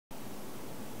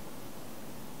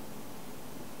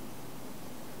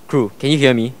Crew, can you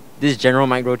hear me? This is General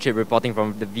Microchip reporting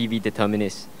from the VV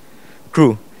Determinist.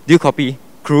 Crew, do you copy?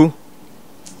 Crew?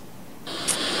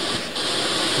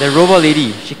 The robot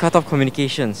lady, she cut off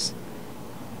communications.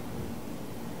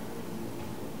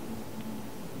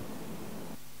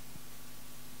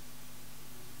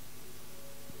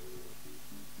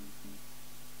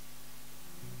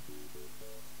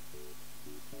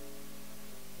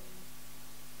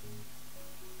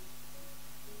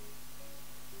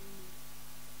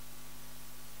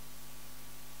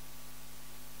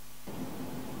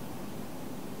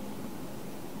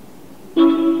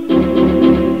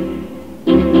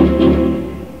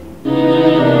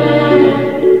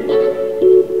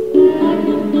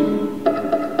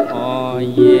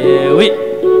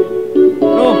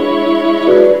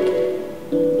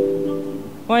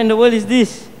 What in the world is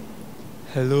this?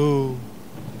 Hello.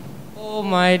 Oh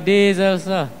my days,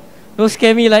 Elsa. Don't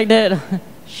scare me like that.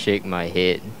 Shake my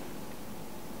head.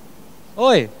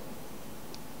 Oi!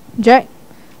 Jack,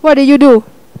 what did you do?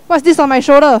 What's this on my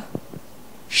shoulder?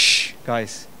 Shh,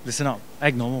 guys, listen up.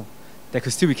 Act normal. There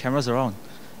could still be cameras around.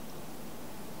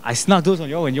 I snuck those on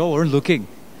y'all when y'all weren't looking.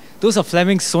 Those are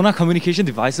Fleming's sonar communication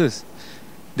devices.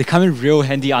 They come in real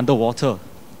handy underwater.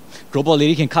 Robot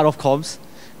lady can cut off comms,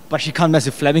 but she can't mess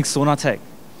with Fleming's sonar tech.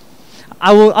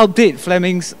 I will update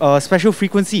Fleming's special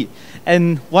frequency,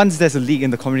 and once there's a leak in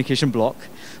the communication block,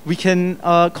 we can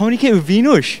communicate with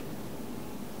VIRIBUS.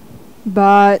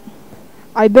 But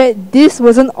I bet this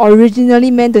wasn't originally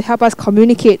meant to help us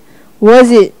communicate,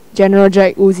 was it, General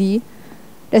Jack Uzi?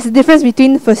 There's a difference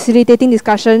between facilitating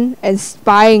discussion and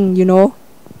spying, you know.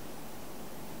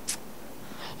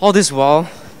 All this while,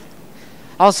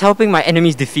 I was helping my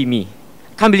enemies defeat me.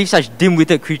 Can't believe such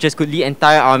dim-witted creatures could lead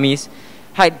entire armies,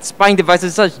 hide spying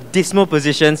devices in such dismal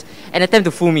positions, and attempt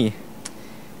to fool me.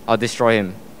 I'll destroy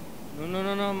him.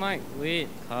 No, Mike. Wait.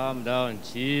 Calm down.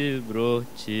 Chill, bro.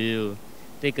 Chill.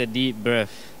 Take a deep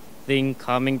breath. Think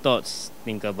calming thoughts.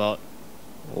 Think about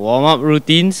warm-up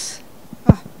routines.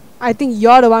 I think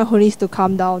you're the one who needs to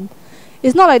calm down.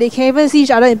 It's not like they can even see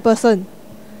each other in person.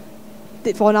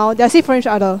 For now, they're safe from each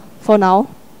other. For now.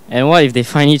 And what if they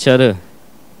find each other?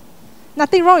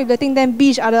 Nothing wrong with letting them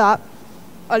beat each other up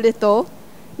a little.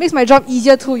 Makes my job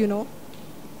easier too, you know.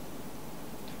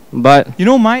 But You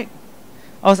know, Mike,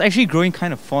 I was actually growing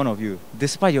kind of fond of you,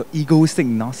 despite your egoistic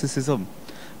narcissism.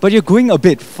 But you're going a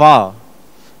bit far.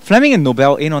 Fleming and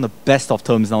Nobel ain't on the best of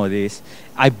terms nowadays.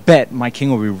 I bet my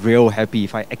king will be real happy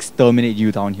if I exterminate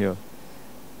you down here.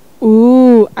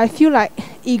 Ooh, I feel like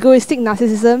egoistic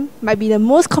narcissism might be the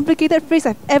most complicated phrase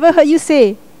I've ever heard you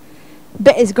say.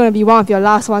 Bet it's gonna be one of your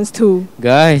last ones too.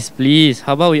 guys, please,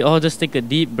 how about we all just take a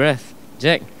deep breath?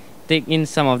 Jack, take in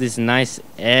some of this nice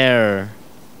air.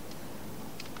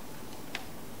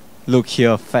 Look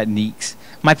here, fat neeks.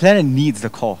 My planet needs the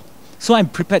core, so I'm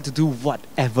prepared to do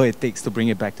whatever it takes to bring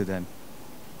it back to them.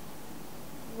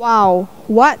 Wow,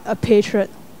 what a patriot.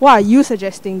 What are you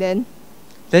suggesting then?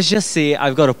 Let's just say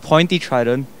I've got a pointy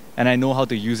trident and I know how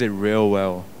to use it real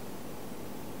well.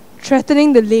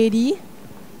 Threatening the lady?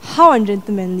 How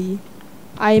ungentlemanly.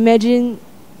 I imagine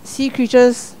sea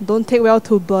creatures don't take well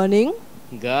to burning.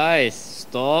 Guys,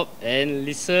 stop and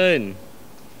listen.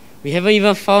 We haven't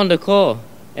even found the core.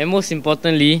 And most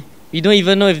importantly, we don't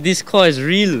even know if this core is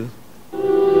real.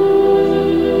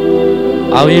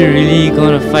 Are we really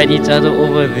gonna fight each other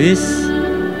over this?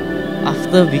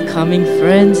 After becoming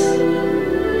friends?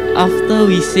 After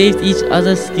we saved each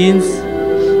other's skins?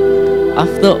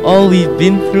 After all we've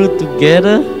been through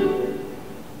together?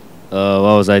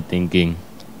 What was I thinking?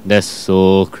 That's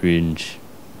so cringe.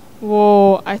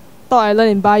 Whoa, I thought I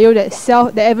learned in bio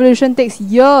that evolution takes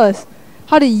years.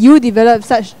 How did you develop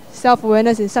such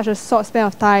self-awareness in such a short span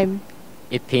of time?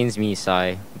 It pains me,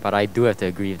 Sai, but I do have to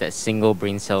agree with that single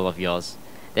brain cell of yours.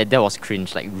 That was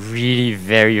cringe, like really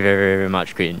very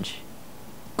much cringe.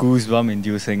 Goosebump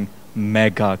inducing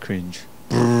mega cringe.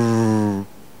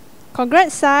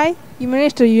 Congrats, Sai. You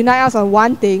managed to unite us on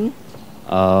one thing.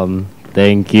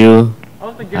 Thank you.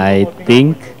 I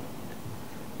think.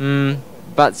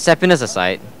 But sappiness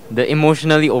aside, the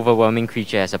emotionally overwhelming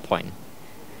creature has a point.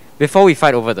 Before we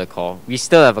fight over the core, we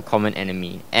still have a common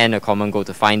enemy and a common goal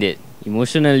to find it.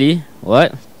 Emotionally?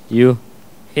 What? You?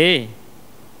 Hey.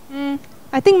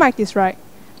 I think Mike is right.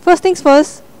 First things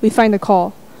first, we find the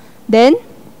core. Then,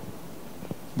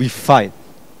 We fight.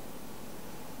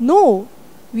 no,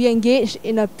 we engage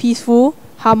in a peaceful,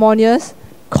 harmonious,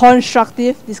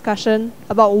 constructive discussion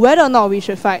about whether or not we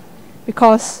should fight.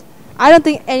 Because I don't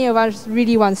think any of us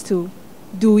really wants to.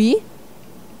 Do we?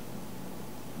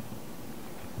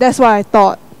 That's what I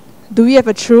thought. Do we have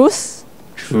a truce?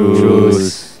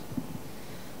 Truce.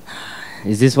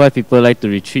 Is this why people like to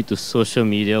retreat to social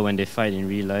media when they fight in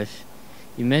real life?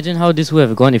 Imagine how this would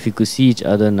have gone if we could see each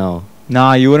other now.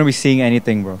 Nah, you wouldn't be seeing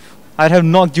anything, bro. I'd have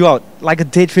knocked you out like a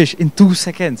dead fish in 2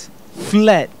 seconds.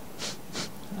 Flat.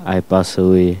 I pass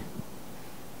away.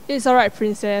 It's alright,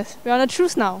 princess. We're on a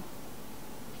truce now.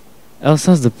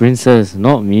 Elsa's the princess,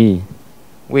 not me.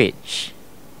 Wait, shh.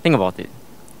 Think about it.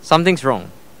 Something's wrong.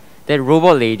 That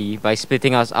robot lady, by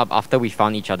splitting us up after we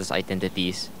found each other's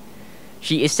identities,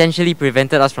 she essentially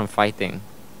prevented us from fighting.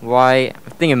 Why, I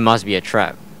think it must be a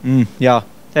trap. Yeah,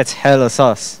 that's hella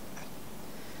sus.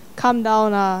 Calm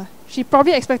down, She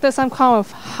probably expected some kind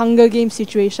of Hunger Games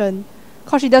situation.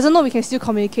 Cause she doesn't know we can still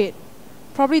communicate.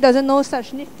 Probably doesn't know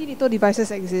such nifty little devices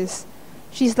exist.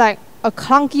 She's like a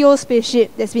clunky old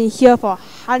spaceship that's been here for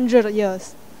 100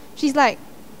 years. She's like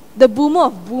the boomer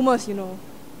of boomers, you know.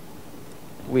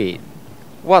 Wait,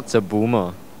 what's a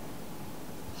boomer?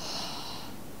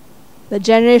 The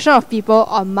generation of people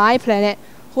on my planet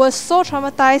who were so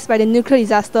traumatized by the nuclear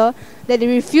disaster that they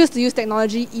refused to use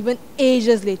technology even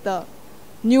ages later.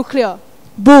 Nuclear.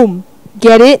 Boom.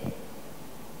 Get it?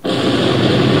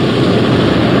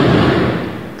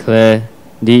 Claire,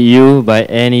 did you, by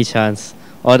any chance,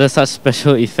 order such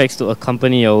special effects to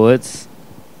accompany your words?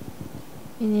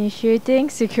 Initiating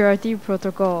security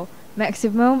protocol.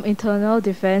 Maximum internal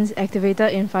defense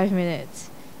activated in 5 minutes.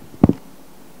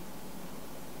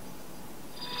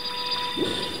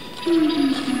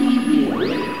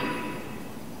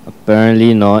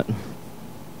 Apparently not.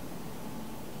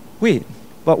 Wait,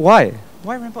 but why?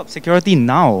 Why ramp up security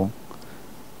now?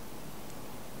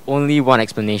 Only one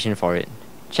explanation for it.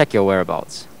 Check your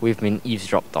whereabouts. We've been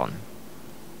eavesdropped on.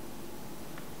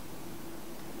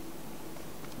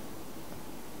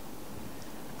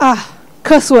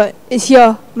 Curse word. It's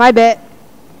here. My bad.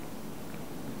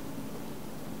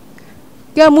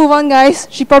 Gotta move on, guys.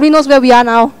 She probably knows where we are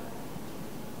now.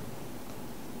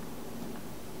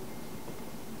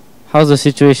 How's the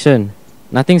situation?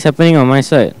 Nothing's happening on my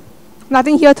side.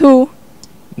 Nothing here too.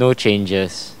 No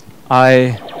changes.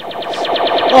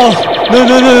 Oh,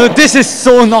 no, this is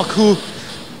so not cool.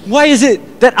 Why is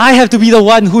it that I have to be the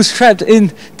one who's trapped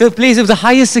in the place with the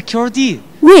highest security?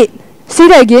 Wait, say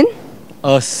that again?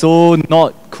 So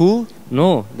not cool?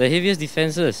 No, the heaviest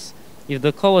defenses. If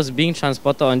the core was being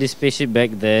transported on this spaceship back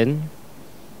then...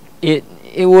 It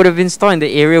would have been stored in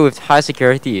the area with high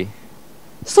security.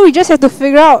 So we just have to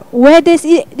figure out where this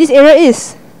area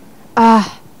is.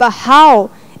 But how?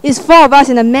 It's 4 of us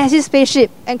in a massive spaceship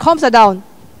and comms are down.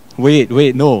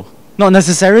 Wait, no. Not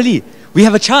necessarily. We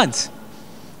have a chance.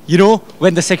 You know,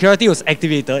 when the security was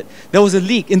activated, there was a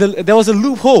leak, there was a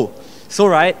loophole. So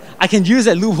right, I can use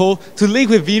that loophole to link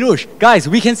with Venus. Guys,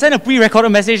 we can send a pre-recorded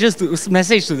message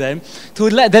to them to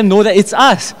let them know that it's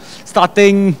us.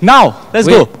 Starting now. Let's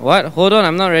go. What? Hold on,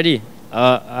 I'm not ready.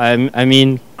 I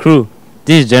mean, crew.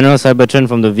 This is General Cybertron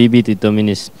from the VB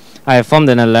Determinist. I have formed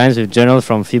an alliance with generals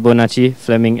from Fibonacci,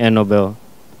 Fleming and Nobel.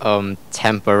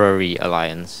 Temporary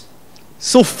alliance.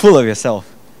 So full of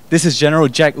yourself. This is General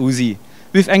Jack Uzi.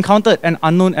 We've encountered an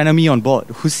unknown enemy on board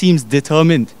who seems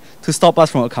determined to stop us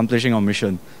from accomplishing our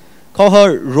mission. Call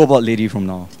her Robot Lady from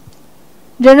now.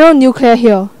 General Nuclear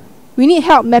here. We need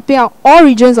help mapping out all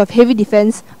regions of heavy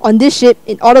defense on this ship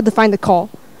in order to find the core.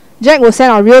 Jack will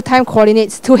send our real-time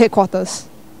coordinates to headquarters.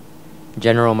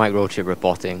 General Microchip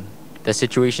reporting. The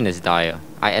situation is dire.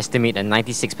 I estimate a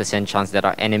 96% chance that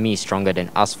our enemy is stronger than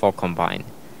us 4 combined.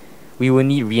 We will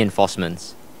need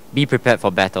reinforcements. Be prepared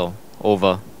for battle.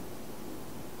 Over.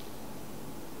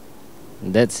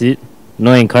 That's it?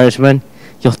 No encouragement?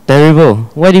 You're terrible.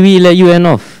 Why did we let you end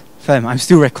off? Fam, I'm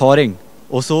still recording.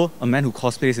 Also, a man who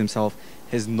cosplays himself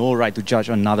has no right to judge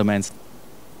another man's...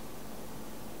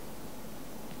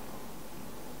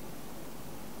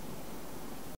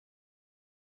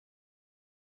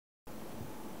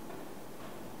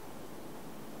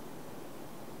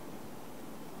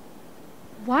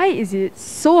 Why is it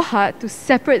so hard to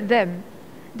separate them?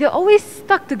 They're always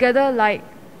stuck together like...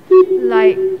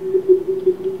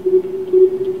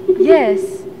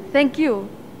 Yes, thank you.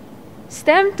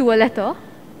 Stem to a letter.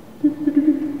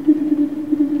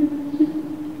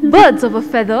 Birds of a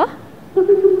feather.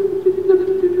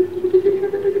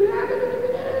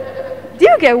 Do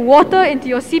you get water into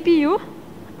your CPU?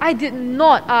 I did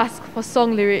not ask for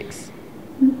song lyrics.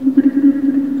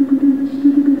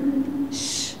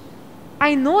 Shh.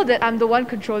 I know that I'm the one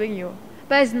controlling you,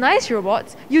 but as nice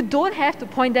robots, you don't have to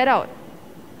point that out.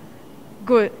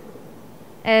 Good.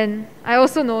 And I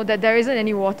also know that there isn't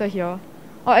any water here,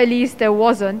 or at least there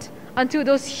wasn't, until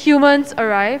those humans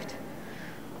arrived.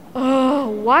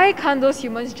 Why can't those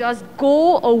humans just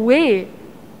go away?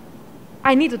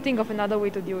 I need to think of another way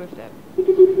to deal with them.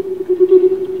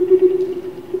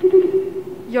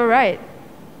 You're right.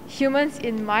 Humans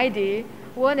in my day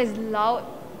weren't as loud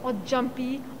or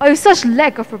jumpy or with such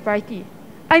lack of propriety.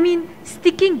 I mean,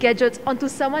 sticking gadgets onto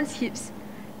someone's hips,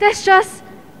 that's just...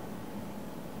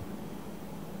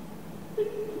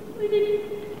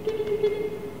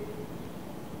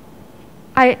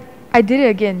 I did it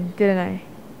again, didn't I?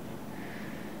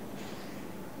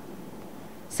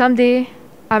 Someday,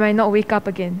 I might not wake up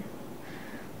again.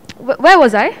 Where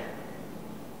was I?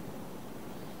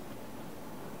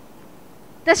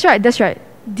 That's right.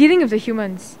 Dealing with the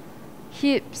humans.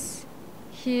 Hips.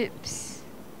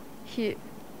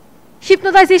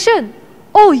 Hypnotization!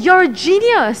 Oh, you're a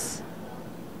genius!